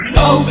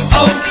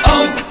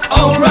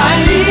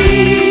O'Reilly!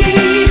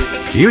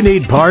 You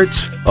need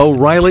parts?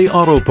 O'Reilly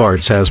Auto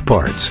Parts has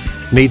parts.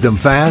 Need them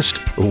fast?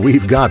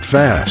 We've got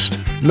fast.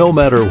 No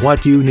matter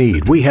what you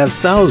need, we have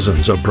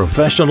thousands of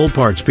professional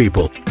parts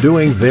people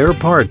doing their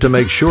part to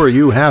make sure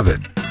you have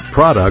it.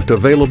 Product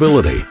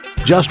availability.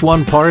 Just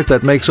one part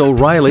that makes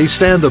O'Reilly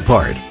stand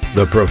apart.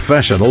 The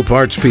professional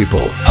parts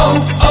people.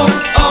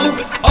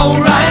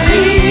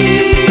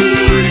 O'Reilly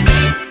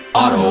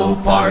Auto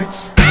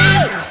Parts.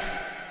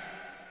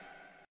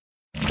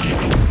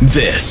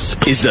 This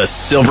is the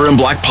Silver and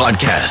Black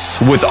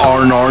Podcast with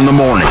R&R in the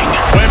morning.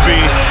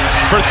 Wemby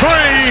for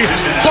three,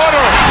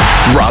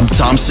 butter. Rob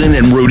Thompson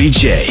and Rudy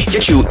J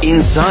get you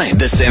inside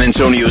the San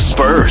Antonio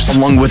Spurs,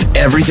 along with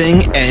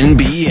everything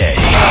NBA.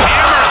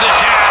 Hammers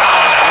it down.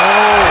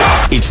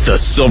 It's the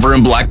Silver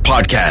and Black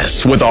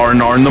Podcast with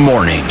R&R in the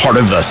morning, part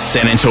of the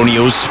San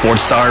Antonio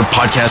Sports Star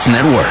Podcast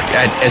Network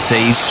at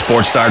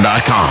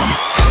sasportstar.com.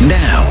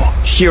 Now,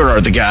 here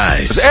are the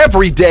guys.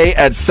 Every day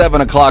at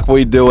 7 o'clock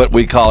we do it.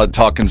 We call it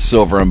Talking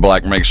Silver and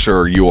Black. Make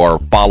sure you are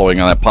following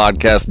on that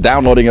podcast,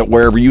 downloading it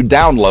wherever you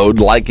download,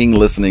 liking,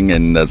 listening,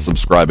 and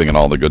subscribing and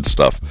all the good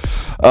stuff.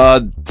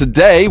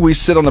 Today we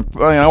sit on the,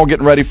 we're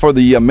getting ready for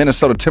the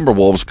Minnesota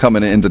Timberwolves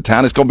coming into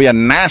town. It's going to be a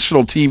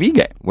national TV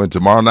game. When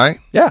tomorrow night?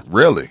 Yeah.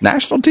 Really?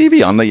 National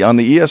TV on the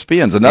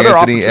ESPNs.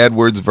 Anthony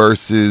Edwards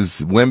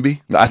versus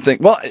Wemby? I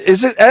think, well,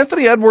 is it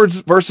Anthony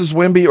Edwards versus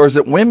Wemby, or is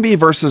it Wemby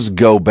versus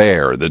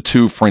Gobert, the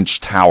two French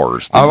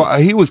towers?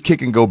 He was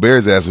kicking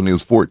Gobert's ass when he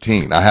was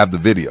 14. I have the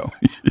video.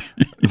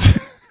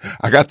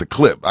 I got the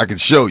clip. I can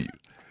show you.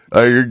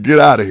 Get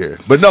out of here.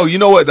 But no, you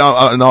know what?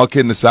 And all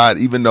kidding aside,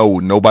 even though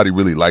nobody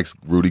really likes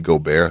Rudy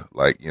Gobert,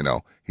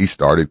 he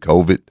started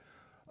COVID.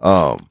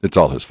 It's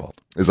all his fault.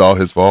 It's all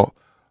his fault.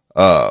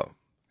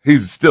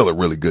 He's still a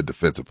really good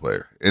defensive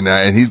player, and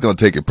he's going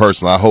to take it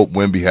personal. I hope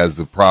Wemby has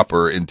the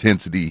proper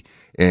intensity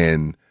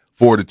and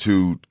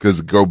fortitude,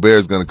 because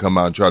Gobert's going to come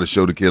out and try to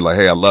show the kid, like,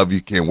 hey, I love you,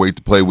 can't wait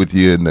to play with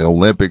you in the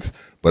Olympics,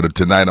 but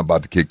tonight I'm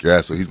about to kick your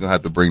ass. So he's going to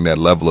have to bring that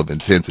level of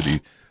intensity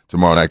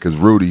tomorrow night, because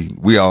Rudy,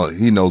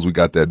 he knows we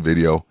got that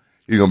video.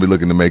 He's going to be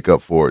looking to make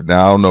up for it.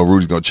 Now, I don't know if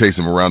Rudy's going to chase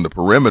him around the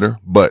perimeter,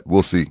 but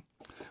we'll see.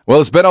 Well,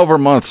 it's been over a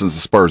month since the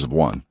Spurs have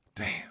won.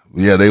 Damn.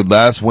 Yeah, their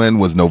last win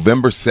was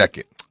November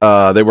 2nd.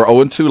 They were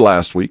 0-2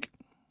 last week.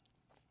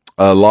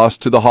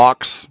 Lost to the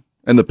Hawks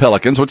and the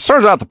Pelicans, which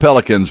turns out the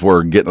Pelicans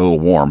were getting a little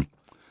warm.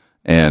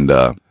 And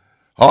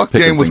Hawks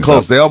game was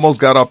close. Up. They almost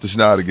got off the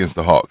schneid against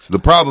the Hawks. The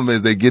problem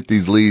is they get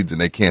these leads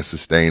and they can't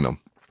sustain them.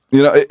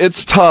 You know,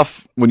 it's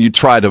tough when you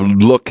try to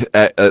look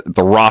at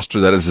the roster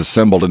that is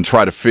assembled and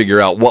try to figure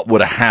out what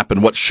would have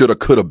happened, what should have,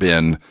 could have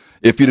been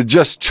if you'd have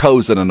just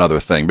chosen another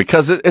thing,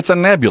 because it's a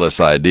nebulous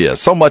idea.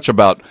 So much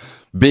about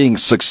being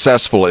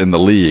successful in the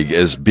league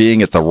is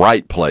being at the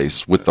right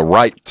place with the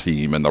right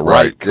team and the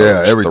right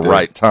coach at the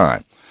right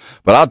time.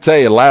 But I'll tell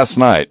you, last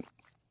night,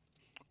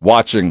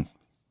 watching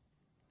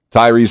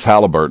Tyrese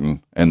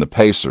Haliburton and the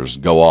Pacers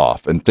go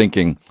off and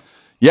thinking,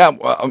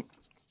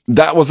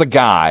 that was a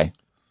guy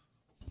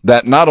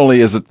that not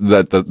only is it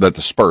that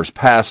the Spurs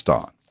passed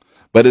on,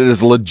 but it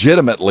is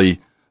legitimately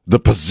the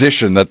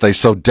position that they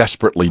so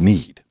desperately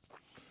need.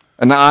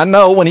 And I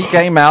know when he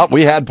came out,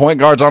 we had point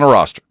guards on a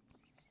roster.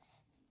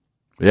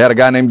 We had a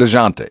guy named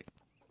DeJounte.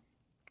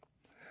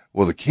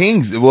 Well, the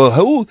Kings,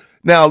 who?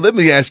 Now, let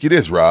me ask you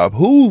this, Rob.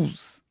 Who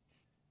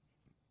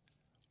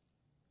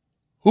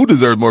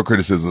deserves more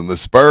criticism? The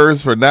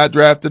Spurs for not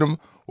drafting him,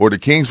 or the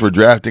Kings for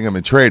drafting him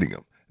and trading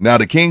him? Now,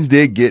 the Kings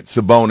did get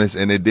Sabonis,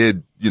 and it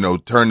did,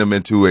 turn them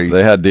into a.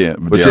 They had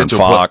De'Aaron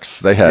Fox.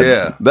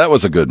 That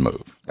was a good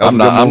move. But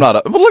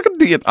look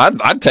at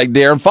I'd take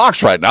De'Aaron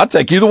Fox right now. I'd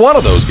take either one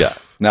of those guys.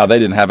 Now, they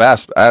didn't have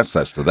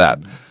access to that.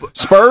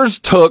 Spurs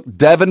took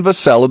Devin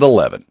Vassell at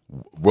 11.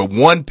 With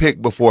one pick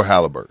before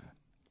Haliburton.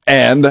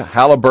 And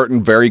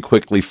Haliburton very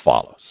quickly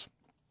follows.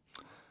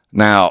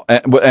 Now,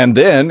 and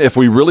then if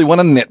we really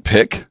want to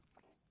nitpick,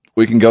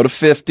 we can go to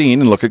 15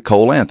 and look at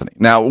Cole Anthony.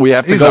 Now, we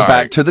have to go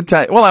back to the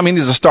time. Well,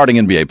 he's a starting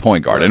NBA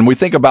point guard. And we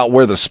think about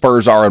where the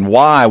Spurs are and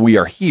why we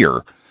are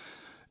here.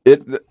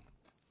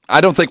 I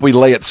don't think we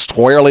lay it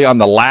squarely on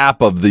the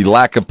lap of the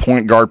lack of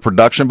point guard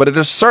production, but it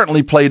has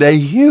certainly played a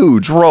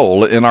huge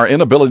role in our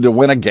inability to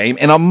win a game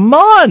in a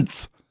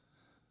month.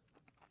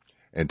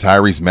 And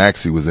Tyrese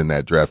Maxey was in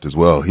that draft as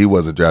well. He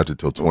wasn't drafted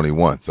till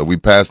 21. So we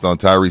passed on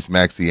Tyrese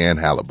Maxey and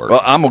Haliburton.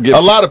 Well, I'm gonna give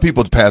a lot of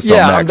people passed on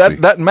Maxey.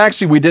 That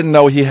Maxey, we didn't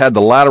know he had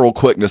the lateral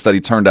quickness that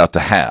he turned out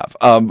to have.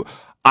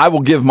 I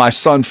will give my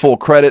son full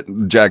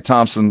credit, Jack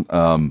Thompson.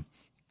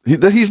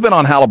 He's been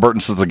on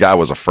Haliburton since the guy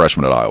was a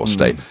freshman at Iowa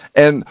State.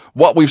 And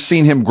what we've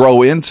seen him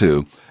grow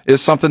into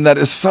is something that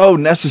is so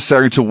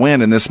necessary to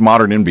win in this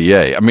modern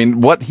NBA.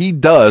 What he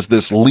does,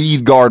 this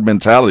lead guard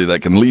mentality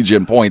that can lead you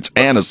in points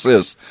and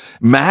assists,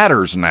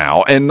 matters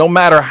now. And no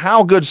matter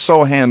how good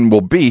Sohan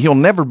will be, he'll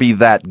never be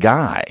that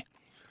guy.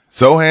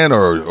 Sohan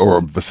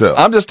or Vassell?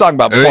 I'm just talking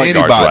about point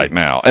guards right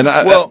now, and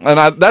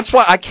that's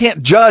why I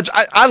can't judge.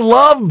 I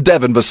love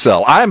Devin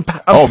Vassell. I'm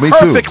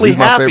perfectly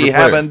happy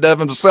having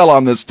Devin Vassell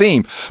on this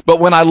team. But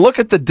when I look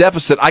at the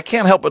deficit, I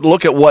can't help but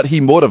look at what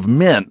he would have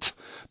meant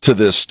to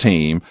this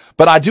team.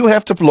 But I do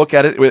have to look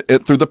at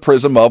it through the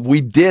prism of we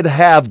did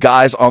have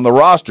guys on the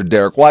roster.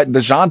 Derek White and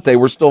DeJounte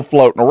were still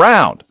floating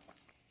around.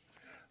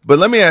 But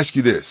let me ask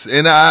you this,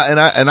 and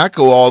I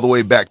go all the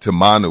way back to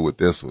Manu with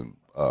this one,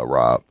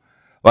 Rob.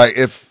 Like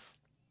if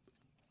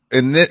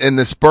in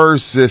the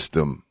Spurs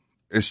system,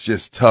 it's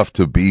just tough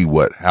to be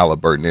what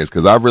Haliburton is,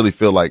 because I really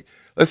feel like,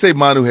 let's say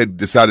Manu had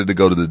decided to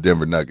go to the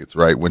Denver Nuggets,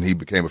 right, when he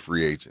became a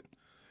free agent.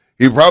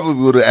 He probably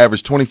would have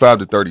averaged 25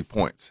 to 30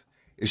 points.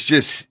 It's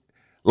just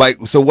like,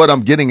 so what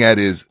I'm getting at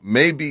is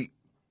maybe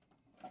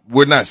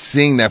we're not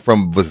seeing that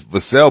from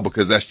Vassell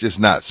because that's just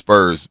not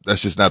Spurs.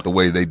 That's just not the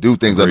way they do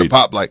things under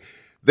Pop. Like,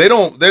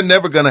 they're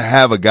never going to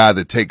have a guy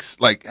that takes,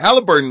 like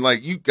Haliburton,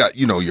 like you got,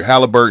 your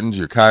Haliburtons,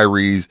 your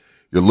Kyries,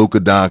 your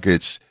Luka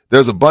Doncic.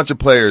 There's a bunch of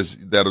players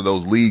that are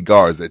those lead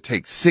guards that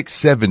take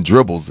 6-7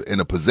 dribbles in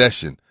a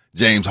possession.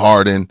 James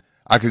Harden.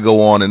 I could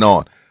go on and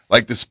on.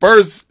 Like the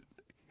Spurs,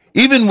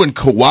 even when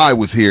Kawhi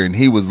was here and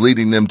he was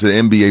leading them to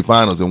NBA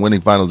finals and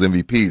winning finals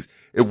MVPs,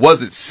 it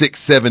wasn't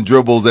 6-7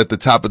 dribbles at the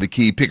top of the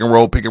key, pick and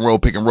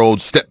roll,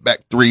 step back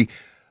three.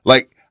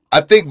 Like,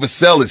 I think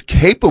Vassell is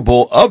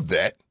capable of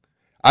that.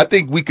 I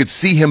think we could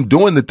see him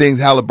doing the things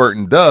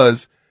Haliburton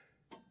does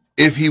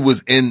if he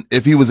was in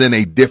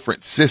a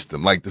different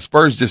system. Like the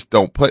Spurs just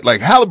don't play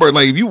like Haliburton.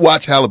 Like if you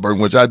watch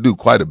Haliburton, which I do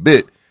quite a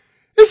bit,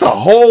 it's a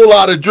whole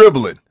lot of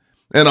dribbling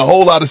and a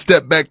whole lot of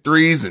step back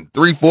threes and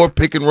 3-4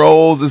 pick and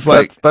rolls. It's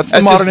like that's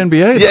the modern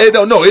NBA. Yeah,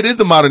 it is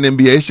the modern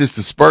NBA. It's just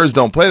the Spurs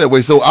don't play that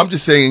way. So I'm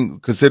just saying,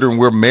 considering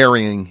we're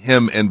marrying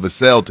him and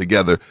Vassell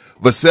together,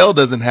 Vassell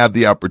doesn't have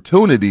the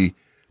opportunity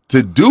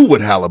to do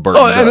what Haliburton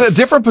does. And a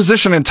different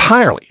position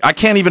entirely. I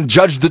can't even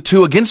judge the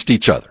two against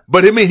each other.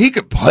 But I mean, he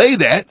could play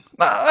that.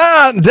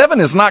 Devin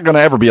is not going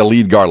to ever be a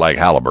lead guard like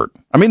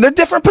Haliburton. I mean, they're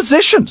different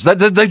positions.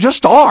 They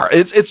just are.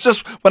 It's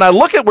just, when I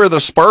look at where the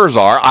Spurs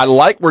are, I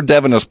like where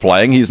Devin is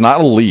playing. He's not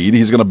a lead.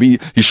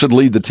 He should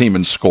lead the team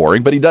in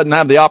scoring, but he doesn't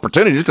have the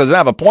opportunities because they don't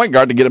have a point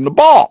guard to get him the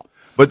ball.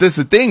 But that's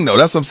the thing, though.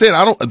 That's what I'm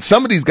saying.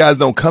 some of these guys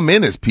don't come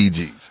in as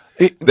PGs.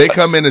 They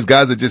come in as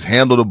guys that just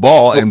handle the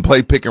ball and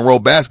play pick and roll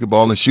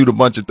basketball and shoot a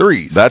bunch of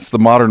threes. That's the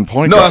modern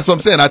point guard. No, that's what I'm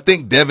saying. I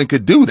think Devin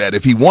could do that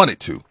if he wanted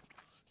to.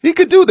 He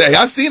could do that.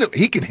 I've seen him.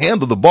 He can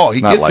handle the ball.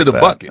 He gets to the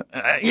bucket.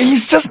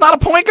 He's just not a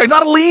point guard,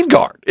 not a lead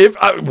guard.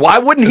 Why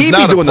wouldn't he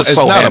be doing the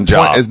Sohan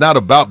job? It's not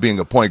about being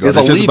a point guard.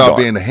 It's just about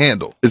being a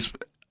handle. It's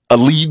a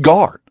lead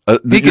guard.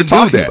 He can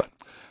do that.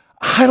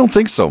 I don't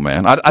think so,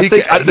 man. I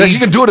think he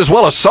can do it as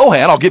well as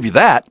Sohan. I'll give you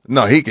that.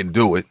 No, he can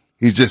do it.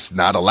 He's just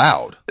not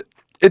allowed.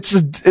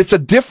 It's a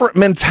different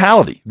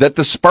mentality that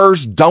the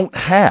Spurs don't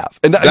have.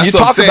 And that's you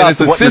talk about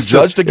what you're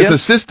judged against. It's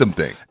a system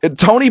thing.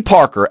 Tony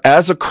Parker,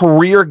 as a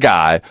career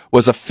guy,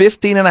 was a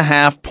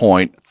 15.5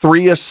 point,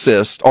 3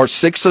 assists, or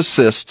 6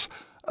 assists,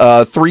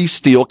 3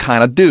 steal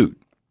kind of dude.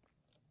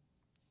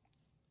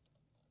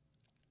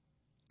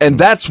 And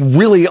that's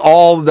really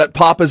all that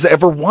Pop has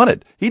ever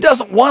wanted. He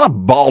doesn't want a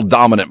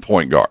ball-dominant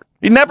point guard.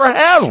 He never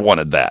has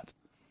wanted that.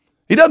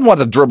 He doesn't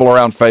want a dribble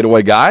around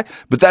fadeaway guy,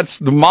 but that's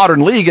the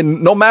modern league,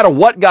 and no matter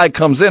what guy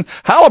comes in,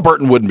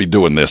 Haliburton wouldn't be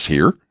doing this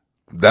here.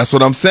 That's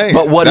what I'm saying.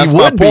 But what he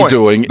would be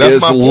doing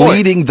is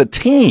leading the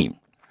team.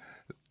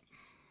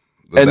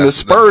 And the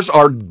Spurs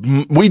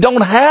we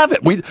don't have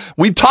it.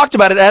 We've talked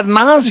about it ad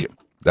nauseum.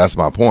 That's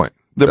my point.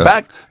 The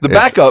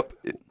backup.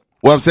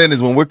 What I'm saying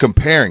is when we're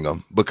comparing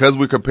them, because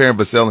we're comparing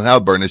Vassell and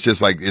Haliburton,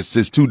 it's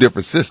just two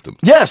different systems.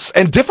 Yes,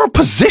 and different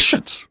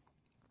positions.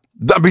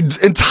 I mean,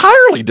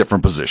 entirely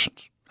different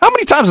positions. How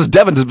many times has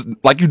Devin,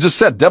 like you just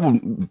said,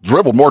 Devin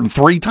dribbled more than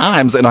 3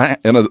 times in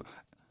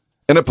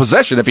a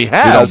possession? If he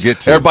has,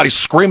 everybody's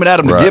screaming at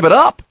him to give it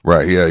up.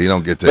 Right? Yeah, he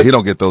don't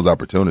get those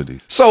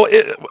opportunities. So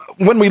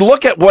when we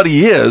look at what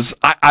he is,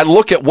 I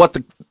look at what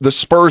the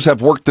Spurs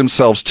have worked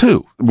themselves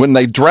to. When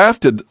they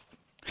drafted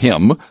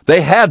him,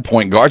 they had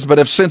point guards, but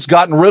have since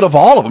gotten rid of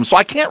all of them. So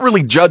I can't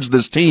really judge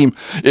this team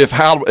if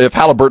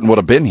Haliburton would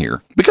have been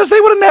here, because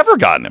they would have never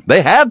gotten him.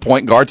 They had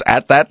point guards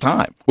at that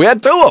time. We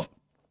had 2 of them.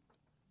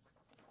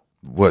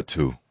 What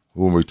 2?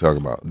 Who were we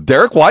talking about?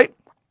 Derek White.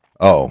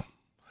 Oh,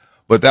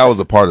 but that was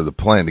a part of the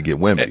plan to get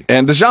Wemby.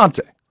 And DeJounte.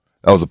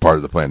 That was a part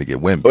of the plan to get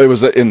Wemby. It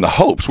was in the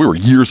hopes. We were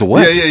years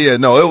away. Yeah.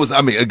 No, it was,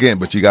 I mean, again,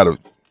 but you got to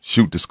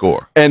shoot to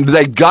score. And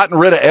they'd gotten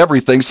rid of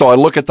everything, so I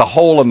look at the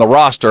hole in the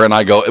roster and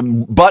I go,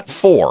 but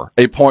for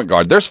a point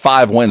guard, there's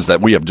 5 wins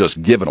that we have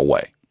just given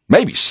away.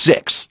 Maybe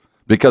 6,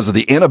 because of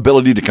the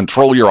inability to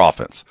control your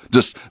offense.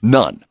 Just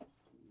none.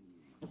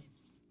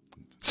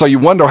 So you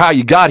wonder how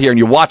you got here, and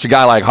you watch a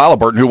guy like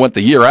Haliburton who went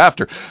the year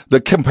after. The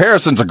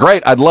comparisons are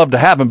great. I'd love to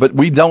have him, but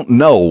we don't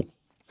know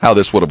how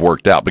this would have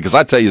worked out, because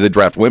I tell you, they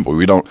draft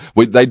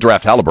Wemby. They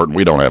draft Haliburton.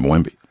 We don't have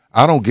Wemby.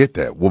 I don't get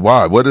that. Well,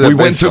 why? What did that we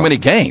win too many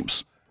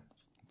games.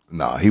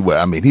 No,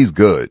 he's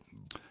good.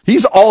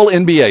 He's all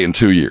NBA in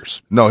 2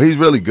 years. No, he's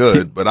really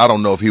good, but I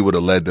don't know if he would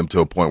have led them to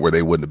a point where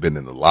they wouldn't have been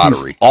in the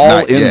lottery. He's all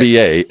Not yet.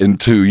 NBA in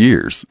 2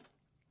 years.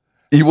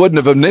 He wouldn't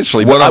have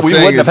initially, What but I'm we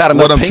saying wouldn't have is- had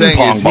what enough I'm saying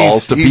ping pong is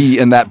balls to he's- be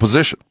in that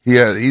position.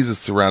 Yeah, he's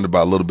surrounded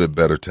by a little bit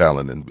better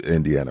talent in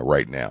Indiana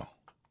right now.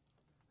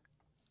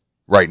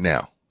 Right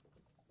now.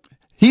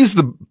 He's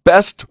the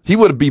best. He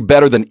would be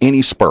better than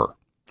any Spur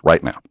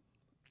right now.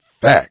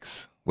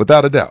 Facts,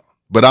 without a doubt.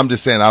 But I'm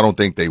just saying I don't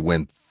think they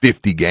win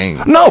 50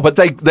 games. No, but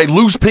they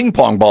lose ping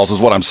pong balls is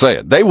what I'm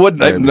saying. They would.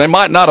 They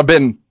might not have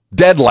been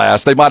dead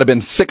last. They might have been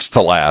 6th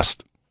to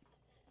last.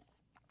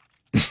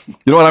 You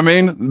know what I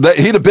mean?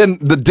 He'd have been,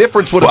 the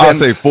difference would have I'll been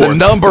say fourth. the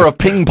number of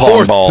ping pong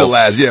Fourth balls. to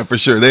last, yeah, for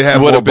sure. They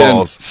have would more have been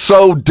balls.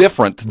 so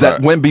different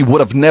that Wemby would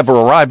have never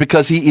arrived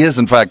because he is,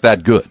 in fact,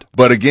 that good.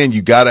 But again,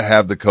 you got to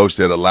have the coach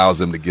that allows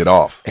them to get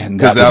off.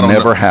 And that would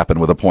never happen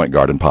with a point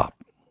guard in Pop.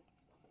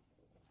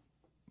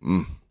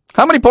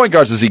 How many point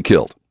guards has he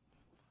killed?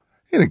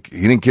 He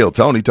didn't kill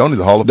Tony. Tony's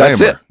a Hall of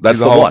That's Famer. it. That's He's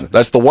the a Hall one. of-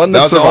 That's the one that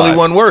That was the survived. only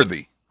one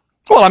worthy.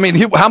 Well, I mean,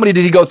 how many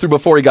did he go through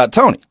before he got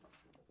Tony?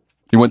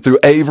 He went through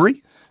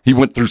Avery. He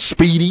went through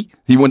Speedy.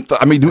 He went.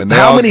 How many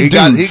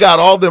dudes? He got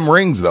all them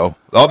rings though.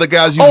 All the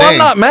guys you Oh, named. I'm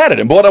not mad at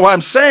him. But what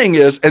I'm saying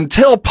is,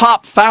 until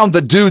Pop found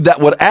the dude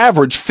that would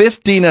average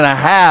 15 and a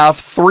half,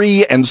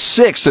 3 and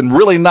 6, and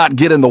really not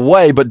get in the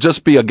way, but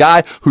just be a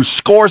guy who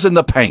scores in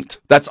the paint.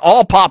 That's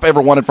all Pop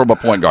ever wanted from a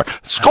point guard.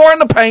 Score in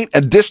the paint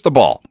and dish the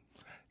ball.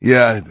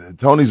 Yeah,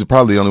 Tony's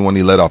probably the only one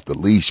he let off the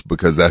leash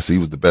because he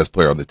was the best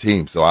player on the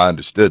team. So I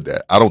understood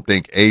that. I don't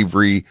think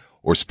Avery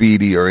or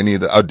Speedy or any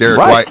of the Derek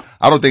Right. White.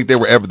 I don't think they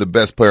were ever the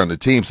best player on the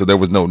team, so there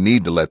was no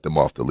need to let them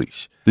off the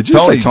leash. Did you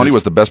say Tony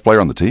was the best player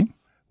on the team?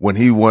 When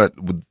he went?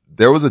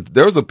 There was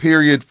a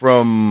period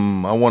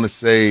from I want to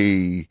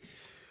say,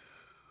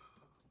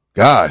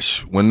 gosh,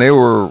 when they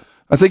were.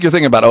 I think you're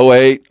thinking about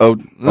 08. He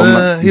Before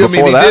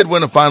that? did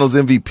win a Finals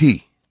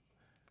MVP.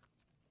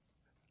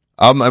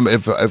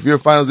 If you're a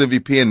Finals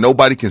MVP and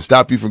nobody can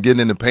stop you from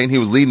getting in the paint, he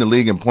was leading the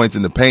league in points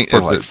in the paint For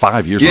like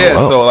 5 years in a Yeah,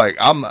 row. so like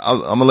I'm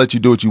gonna let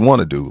you do what you want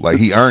to do. Like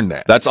he earned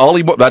that. That's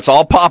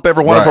all Pop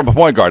ever wanted Right. from a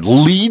point guard.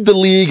 Lead the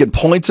league in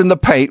points in the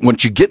paint.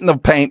 Once you get in the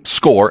paint,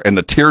 score, and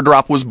the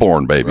teardrop was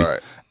born, baby. Right.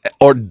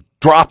 Or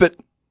drop it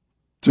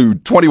to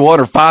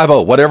 21 or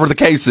 5-0, whatever the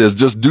case is.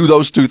 Just do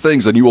those two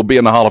things, and you will be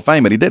in the Hall of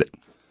Fame. And he did it.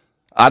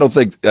 I don't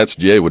think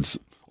SGA would,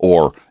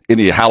 or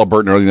any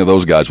Haliburton or any of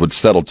those guys would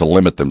settle to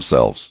limit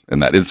themselves in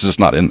that. It's just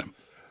not in them.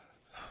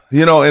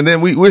 You know, and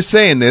then we're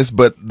saying this,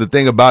 but the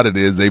thing about it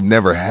is they've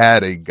never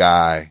had a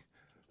guy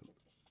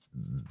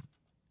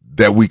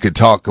that we could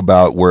talk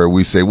about where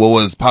we say, well,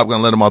 was Pop going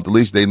to let him off the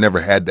leash? They've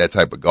never had that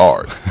type of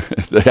guard.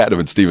 They had him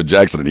in Steven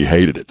Jackson, and he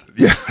hated it.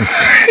 Yeah.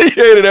 He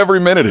hated every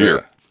minute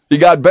here. He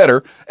got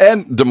better.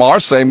 And DeMar,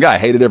 same guy,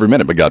 hated every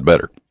minute, but got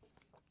better.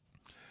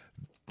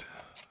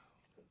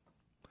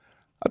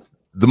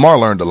 DeMar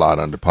learned a lot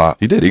under Pop.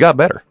 He did. He got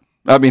better.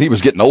 I mean, he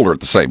was getting older at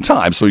the same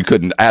time, so he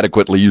couldn't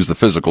adequately use the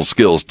physical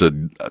skills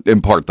to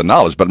impart the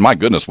knowledge. But my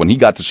goodness, when he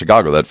got to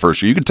Chicago that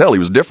first year, you could tell he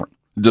was different.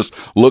 He just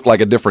looked like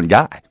a different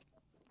guy.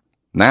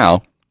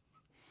 Now,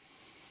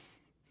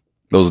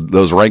 those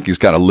rankings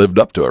kind of lived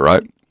up to it,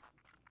 right?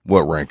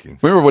 What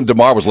rankings? Remember when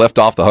DeMar was left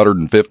off the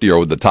 150 or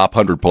with the top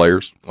 100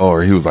 players?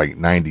 Or he was like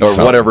 90 Or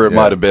whatever it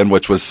might have been,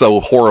 which was so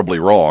horribly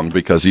wrong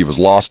because he was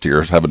lost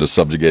here, having to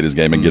subjugate his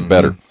game and get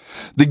better.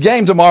 The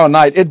game tomorrow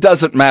night, it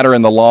doesn't matter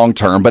in the long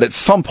term, but at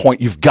some point,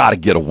 you've got to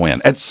get a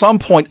win. At some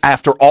point,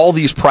 after all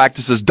these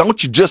practices,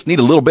 don't you just need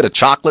a little bit of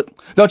chocolate?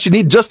 Don't you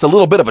need just a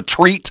little bit of a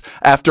treat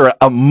after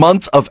a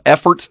month of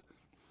effort?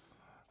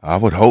 I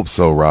would hope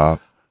so, Rob.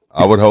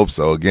 I would hope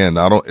so. Again,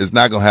 it's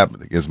not going to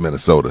happen against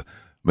Minnesota.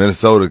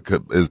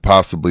 Minnesota is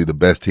possibly the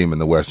best team in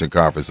the Western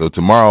Conference. So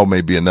tomorrow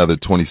may be another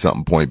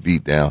 20-something point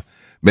beatdown.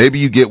 Maybe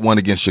you get one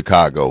against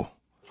Chicago.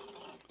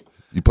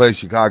 You play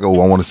Chicago,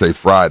 I want to say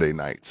Friday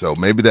night. So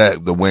maybe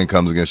the win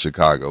comes against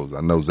Chicago.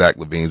 I know Zach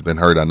LaVine's been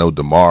hurt. I know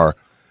DeMar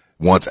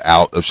wants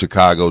out of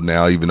Chicago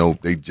now, even though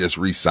they just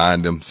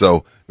re-signed him.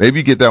 So maybe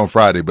you get that on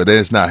Friday, but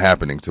it's not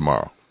happening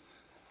tomorrow.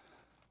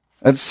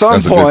 At some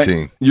That's a good point,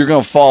 team. you're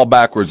going to fall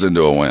backwards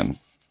into a win.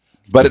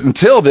 But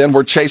until then,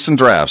 we're chasing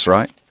drafts,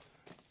 right?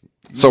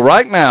 So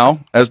right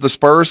now, as the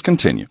Spurs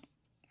continue,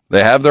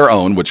 they have their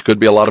own, which could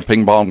be a lot of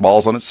ping pong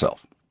balls on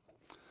itself.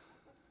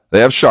 They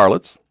have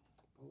Charlotte's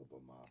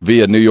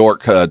via New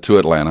York to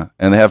Atlanta,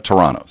 and they have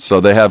Toronto. So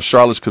they have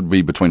Charlotte's could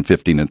be between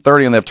 15 and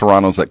 30, and they have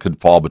Toronto's that could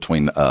fall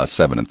between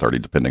 7 and 30,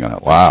 depending on how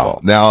things fall.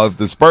 Now, if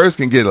the Spurs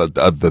can get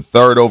the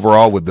third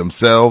overall with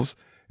themselves,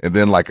 and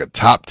then like a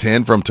top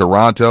 10 from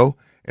Toronto,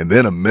 and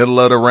then a middle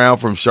of the round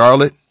from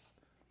Charlotte.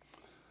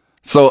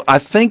 So I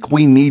think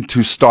we need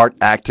to start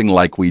acting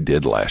like we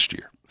did last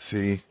year.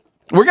 See?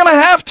 We're going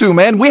to have to,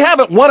 man. We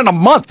haven't won in a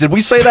month. Did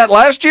we say that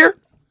last year?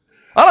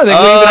 I don't think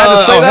we even had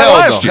to say that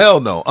last year. Hell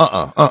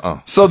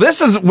no. So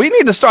we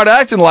need to start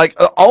acting like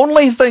the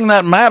only thing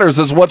that matters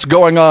is what's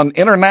going on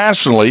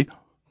internationally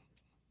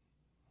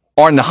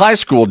or in the high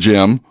school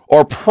gym,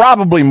 or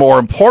probably more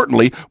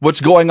importantly,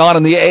 what's going on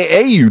in the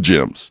AAU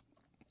gyms.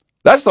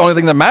 That's the only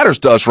thing that matters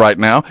to us right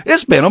now.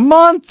 It's been a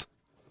month.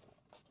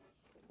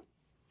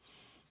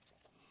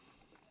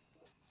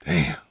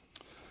 Damn.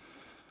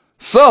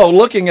 So,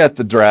 looking at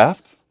the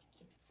draft,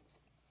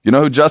 you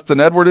know who Justin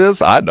Edward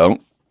is? I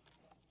don't.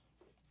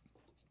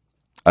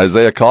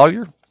 Isaiah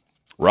Collier,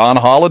 Ron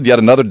Holland, yet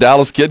another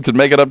Dallas kid could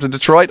make it up to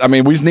Detroit. I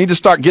mean, we need to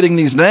start getting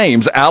these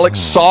names. Alex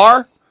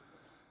Sarr,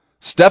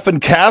 Stephen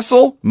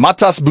Castle,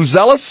 Matas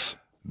Buzelis.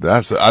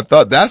 I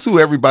thought that's who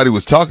everybody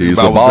was talking He's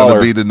about a was going to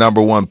baller. be the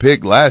number one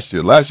pick last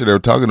year. Last year they were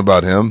talking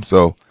about him,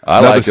 so I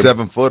another like him.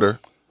 7-footer.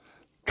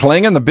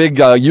 Klingon, the big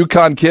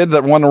UConn kid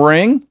that won the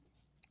ring.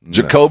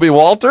 Jacoby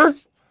Walter.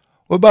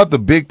 What about the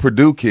big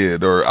Purdue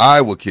kid or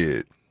Iowa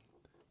kid?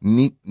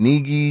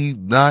 Negi,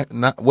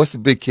 not what's the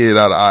big kid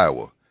out of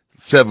Iowa?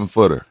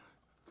 7-footer.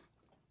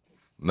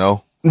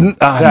 No? Zach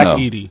No.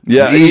 Edey.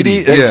 Yeah,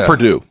 Edey. It's Yeah.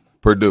 Purdue.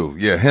 Purdue.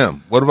 Yeah,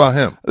 him. What about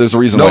him? There's a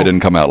reason why he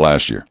didn't come out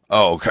last year.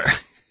 Oh, okay.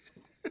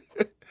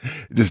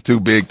 Just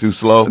too big, too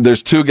slow.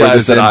 There's two For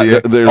guys this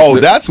that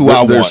NBA? That's who I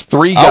want. There's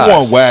three guys. I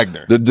want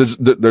Wagner. There's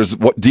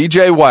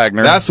DJ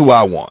Wagner. That's who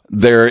I want.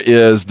 There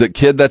is the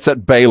kid that's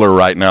at Baylor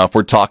right now. If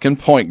we're talking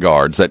point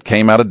guards that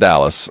came out of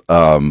Dallas,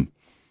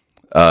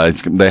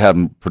 they have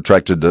him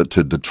projected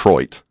to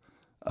Detroit.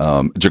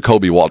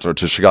 Jacoby Walter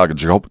to Chicago.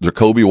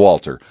 Jacoby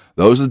Walter.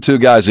 Those are the two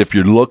guys. If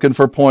you're looking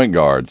for point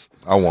guards,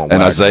 I want and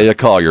Wagner. Isaiah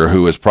Collier,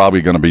 who is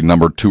probably going to be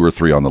number 2 or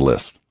 3 on the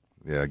list.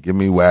 Yeah, give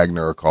me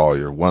Wagner or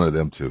Collier, one of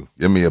them two.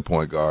 Give me a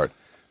point guard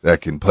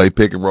that can play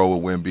pick and roll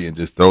with Wemby and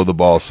just throw the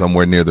ball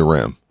somewhere near the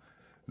rim.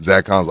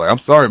 Zach Collins like, I'm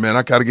sorry, man,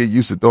 I got to get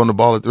used to throwing the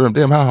ball at the rim.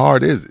 Damn, how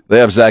hard is it? They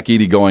have Zach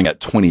Edey going at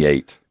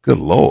 28. Good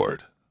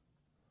Lord.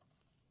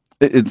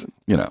 It's,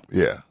 you know.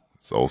 Yeah,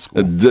 it's old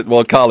school.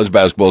 Well, college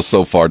basketball is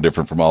so far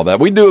different from all that.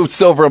 We do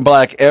Silver and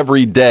Black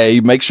every day.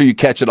 Make sure you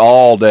catch it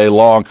all day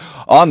long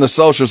on the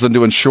socials, and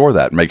to ensure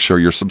that, make sure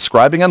you're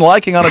subscribing and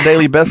liking on a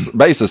daily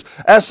basis.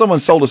 As someone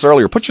told us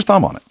earlier, put your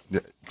thumb on it. Yeah.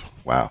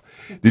 Wow.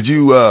 Did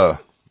you,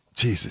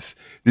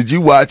 did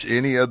you watch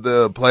any of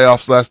the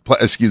playoffs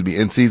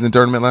in-season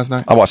tournament last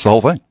night? I watched the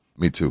whole thing.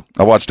 Me too.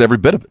 I watched every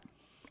bit of it.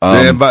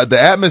 But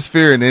the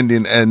atmosphere in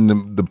Indian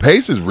and the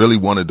Pacers really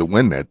wanted to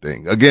win that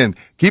thing. Again,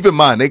 keep in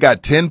mind, they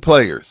got 10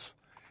 players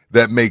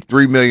that make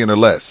 $3 million or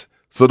less.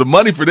 So the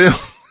money for them,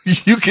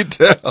 you can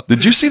tell.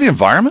 Did you see the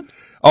environment?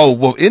 Oh,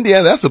 well,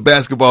 Indiana, that's a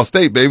basketball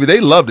state, baby.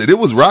 They loved it. It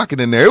was rocking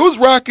in there. It was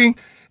rocking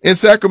in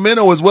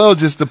Sacramento as well.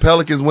 Just the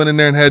Pelicans went in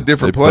there and had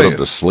different They players. put them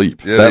to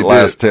sleep. Yeah, that they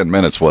last did. 10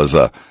 minutes was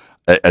a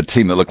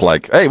team that looked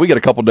like, hey, we get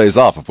a couple days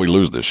off if we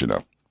lose this, you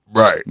know.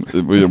 Right.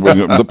 The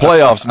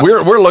playoffs,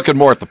 we're looking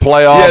more at the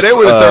playoffs. Yeah, they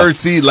were the third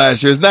seed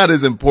last year. It's not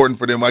as important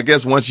for them. I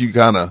guess once you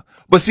kind of,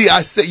 but see,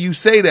 you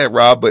say that,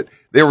 Rob, but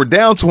they were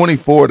down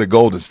 24 to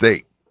Golden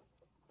State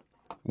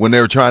when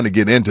they were trying to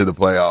get into the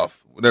playoff.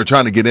 When they were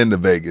trying to get into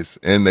Vegas,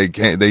 and they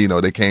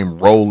came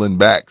rolling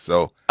back.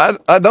 So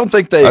I don't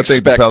think I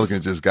think the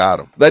Pelicans just got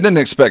them. They didn't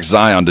expect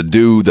Zion to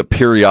do the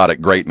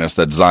periodic greatness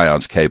that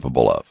Zion's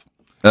capable of.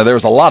 Now, there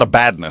was a lot of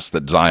badness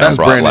that Zion That's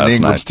brought Brandon last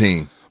Ingram's night.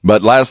 team.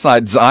 But last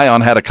night,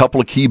 Zion had a couple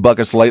of key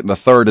buckets late in the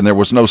third, and there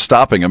was no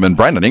stopping him. And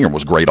Brandon Ingram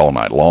was great all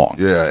night long.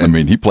 Yeah, I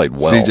mean, he played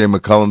well. C.J.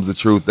 McCollum's the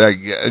truth.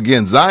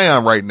 Again,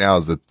 Zion right now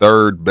is the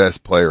third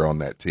best player on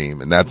that team,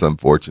 and that's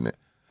unfortunate.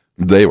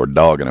 They were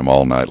dogging him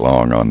all night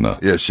long on the.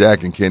 Yeah,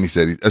 Shaq and Kenny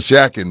said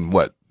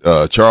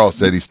Charles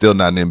said he's still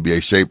not in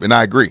NBA shape, and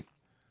I agree.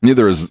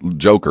 Neither is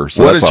Joker.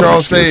 So What that's did not an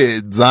Charles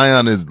excuse. say?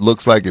 Zion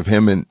looks like if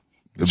him and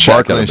Shaq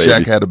Barkley had and a Shaq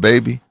baby. had a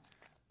baby.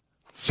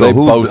 So They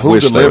both wish they were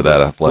delivered?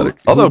 that athletic.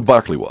 Although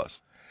Barkley was.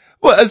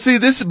 Well, see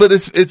this, but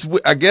it's.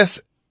 I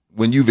guess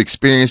when you've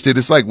experienced it,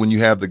 it's like when you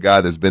have the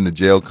guy that's been to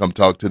jail come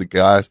talk to the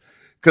guys,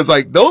 because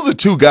like those are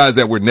two guys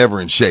that were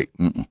never in shape.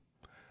 Mm-mm.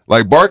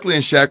 Like Barkley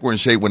and Shaq were in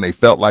shape when they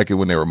felt like it,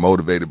 when they were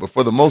motivated, but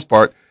for the most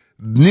part,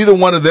 neither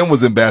one of them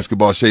was in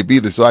basketball shape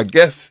either. So I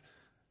guess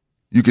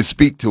you could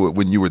speak to it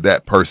when you were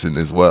that person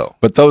as well.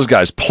 But those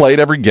guys played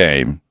every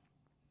game,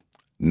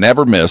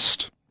 never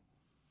missed,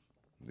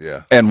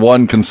 Yeah. and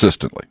won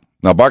consistently.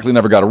 Now, Barkley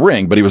never got a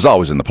ring, but he was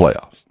always in the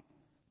playoffs.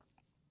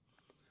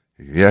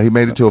 Yeah, he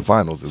made it to a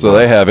finals. So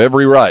they have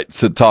every right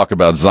to talk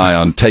about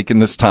Zion taking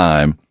this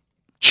time,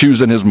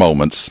 choosing his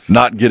moments,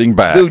 not getting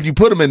back. Dude, you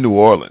put him in New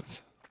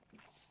Orleans.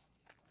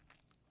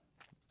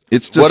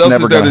 It's What just else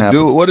never is there going to to happen.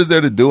 do? What is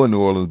there to do in New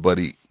Orleans,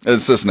 buddy?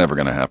 It's just never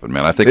going to happen,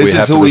 man. I think It's we have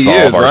just to who he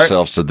resolve is, right?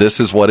 ourselves to this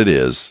is what it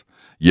is.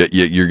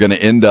 You're going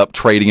to end up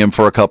trading him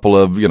for a couple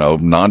of,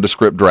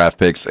 nondescript draft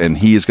picks, and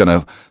he's going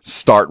to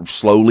start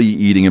slowly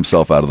eating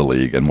himself out of the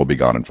league, and will be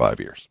gone in 5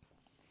 years.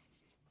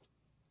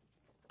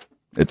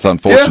 It's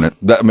unfortunate.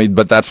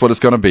 But that's what it's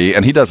going to be,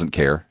 and he doesn't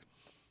care.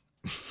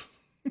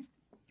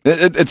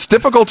 It's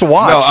difficult to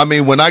watch. No, I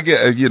mean, when I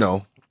get,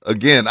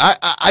 again,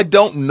 I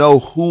don't know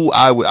who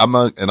I would, I'm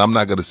not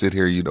going to sit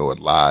here, and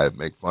lie,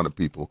 make fun of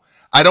people.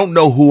 I don't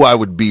know who I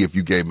would be if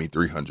you gave me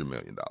 $300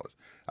 million.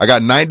 I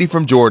got 90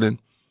 from Jordan,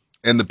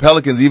 and the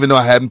Pelicans, even though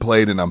I hadn't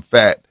played and I'm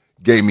fat,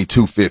 gave me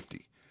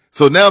 250.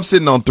 So now I'm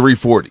sitting on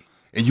 340.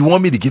 And you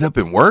want me to get up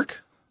and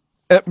work?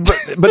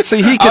 But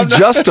see, he can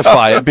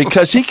justify it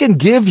because he can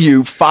give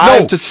you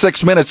 5 to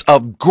 6 minutes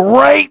of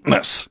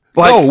greatness.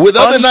 No, with the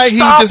other night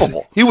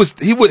unstoppable.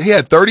 he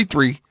had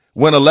 33,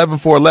 went 11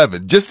 for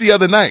 11 just the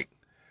other night.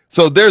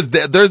 So there's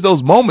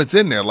those moments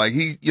in there. Like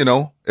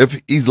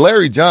if he's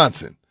Larry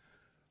Johnson,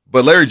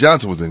 but Larry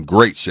Johnson was in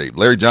great shape.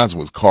 Larry Johnson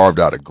was carved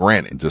out of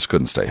granite. Just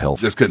couldn't stay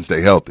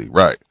healthy.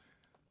 Right.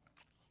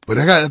 But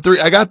I got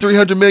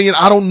 $300 million.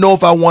 I don't know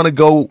if I want to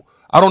go.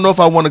 I don't know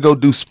if I want to go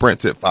do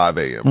sprints at 5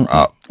 a.m.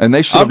 And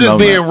they should. I'm just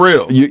being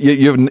real.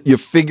 You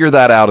figure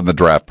that out in the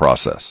draft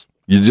process.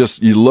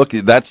 You look.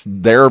 That's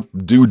their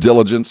due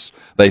diligence.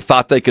 They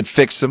thought they could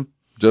fix him,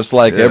 just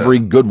like every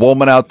good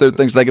woman out there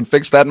thinks they can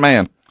fix that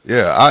man.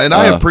 Yeah,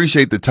 I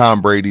appreciate the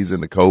Tom Brady's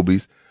and the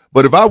Kobe's.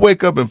 But if I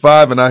wake up in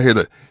 5 and I hear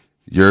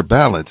your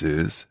balance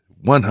is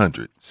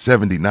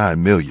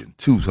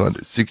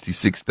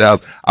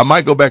 $179,266,000, I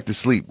might go back to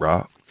sleep,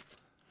 Rob.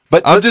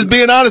 But I'm just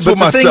being honest with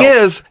myself. The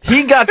thing is,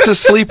 he got to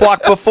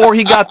sleepwalk before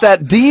he got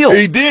that deal.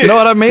 He did. You know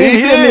what I mean?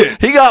 He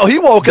did. He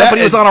woke up and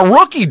he was on a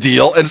rookie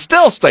deal and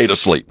still stayed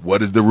asleep.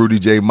 What is the Rudy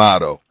J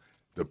motto?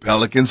 The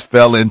Pelicans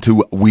fell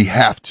into we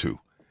have to.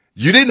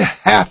 You didn't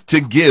have to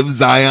give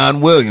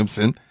Zion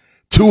Williamson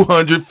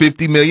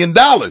 $250 million.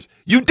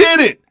 You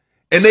didn't,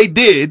 and they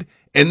did,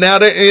 and now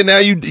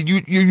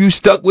you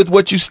stuck with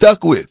what you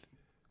stuck with.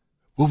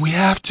 Well, we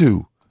have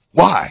to.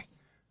 Why?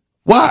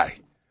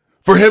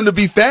 For him to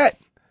be fat?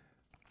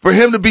 For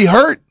him to be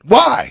hurt?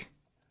 Why?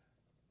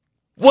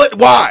 What?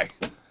 Why?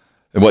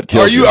 And what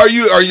kills you? Are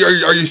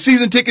your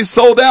season tickets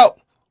sold out?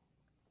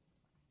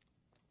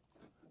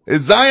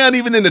 Is Zion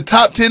even in the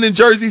top 10 in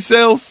jersey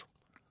sales?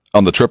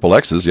 On the triple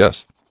X's,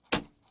 yes.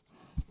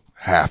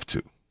 Have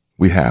to.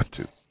 We have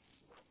to.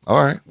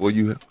 All right. Well,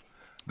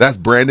 that's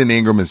Brandon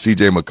Ingram and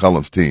CJ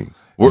McCollum's team.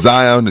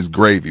 Zion is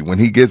gravy. When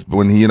he gives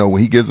them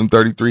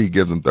 33, he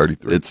gives them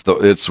 33.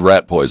 It's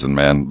rat poison,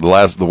 man.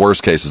 The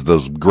worst case is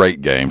those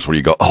great games where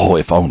you go, oh,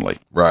 if only.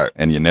 Right.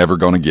 And you're never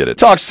going to get it.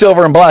 Talk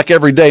Silver and Black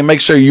every day. Make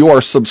sure you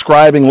are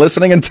subscribing,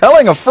 listening, and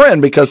telling a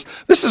friend, because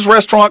this is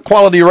restaurant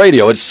quality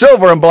radio. It's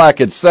Silver and Black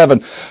at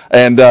 7.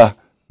 And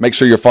make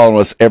sure you're following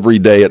us every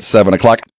day at 7 o'clock.